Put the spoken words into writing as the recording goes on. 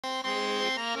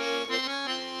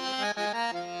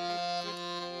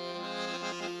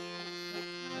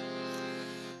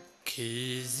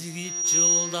Кезигип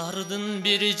жылдардын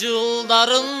бир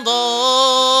жылдарында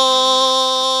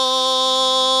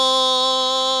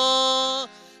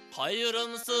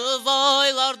кайрымсыз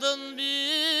айлардын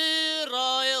бир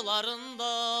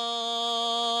айларында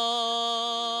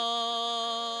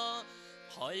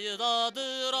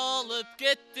кайдадыр алып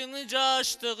кеттиң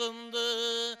жаштыгымды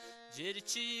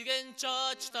жерчиген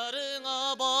чачтарыңа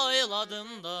байладым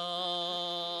да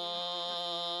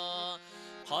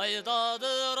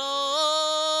кайдадыр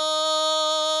алып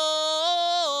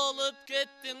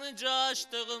кеттиң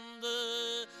жаштыгымды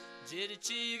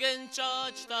жерчиген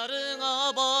чачтарыңа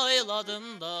байладым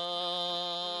да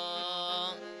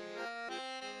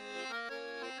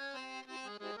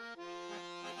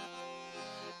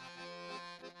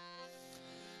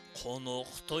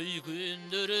коноктой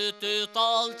күндөр өтө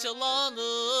талчыланып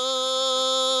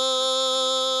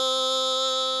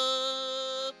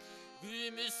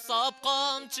күмүс сап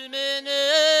камчы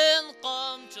менен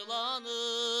камчыланып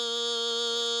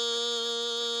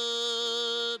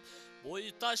бой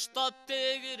таштап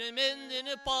тегирмендин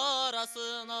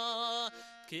парасына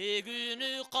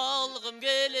кегүнү калгым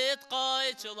келет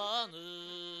кайчыланып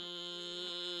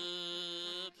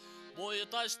бой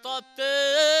таштап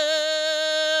тегирмендин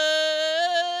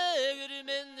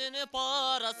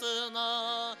парасына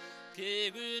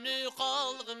кегүнү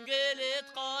калгым келет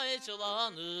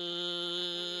кайчыланып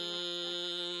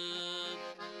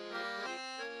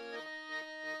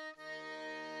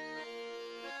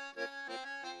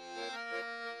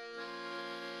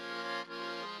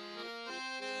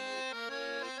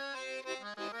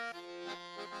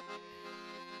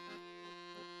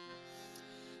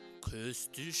көз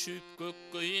түшүп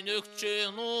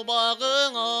көккөйнөкчөн убагыңан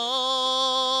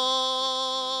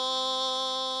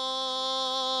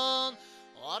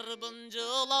арбын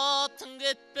жылаттың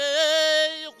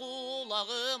кетпей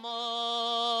кулагыман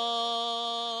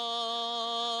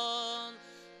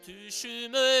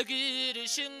түшүмө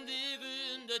киришиңди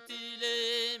күндө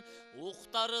тилейм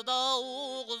уктарда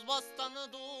угузбастан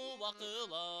дуба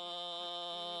кылам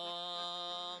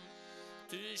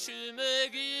түшүмө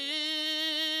киришиңди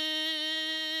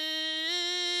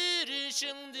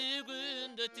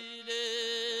күндө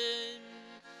тилейм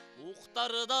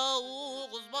уктарда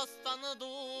угузбастан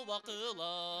дуба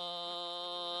кылам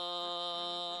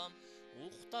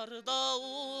уктарда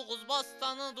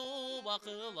угузбастан дуба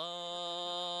кылам.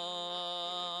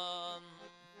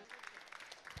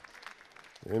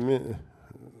 Эми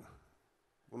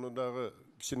муну дагы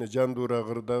кичине жандуураак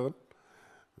ырдагын.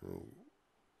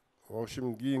 В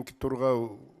общем, кийинки турга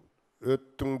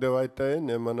өттүң деп айтайын,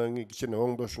 эми анан кичине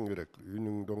оңдошуң керек,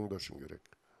 үнүңдү оңдошуң керек.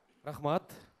 Рахмат.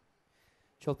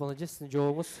 Чолпон эже, сиздин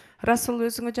жообуңуз. Расул,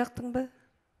 өзүңө жактыңбы?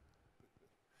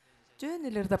 Жөн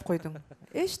эле ырдап койдуң.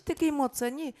 Эчтеке эмоция,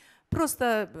 не просто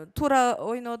туура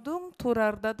ойнодуң, туура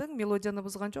ырдадың, мелодияны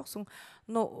бузган жоксуң,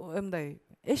 но эмдай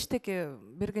эчтеке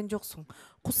берген жоксуң.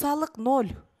 Кусалык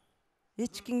 0.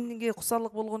 Эч кимге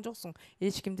кусалык болгон жоксуң,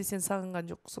 эч кимди сен сагынган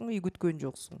жоксуң, үй күткөн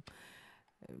жоксуң.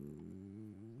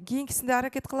 Кийинкисинде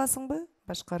аракет кыласыңбы?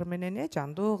 Башкары менен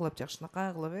жандуу кылып,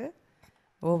 жакшынакай кылып,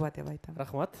 ооба деп айтам.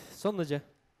 Рахмат. Сонун эже.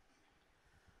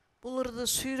 Бул ырды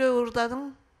сүйрөп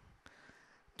ырдадың.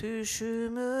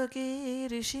 Түшүмө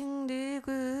киришиңди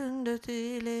күндө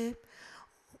тилеп,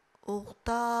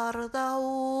 уктарда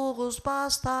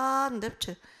угузбастан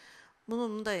депчи. Муну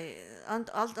мындай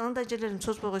андай жерлерин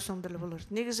созбой койсоң деле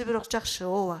болот. Негизи бирок жакшы,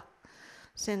 ооба.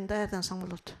 Сен даярдансаң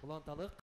болот. Уланталык.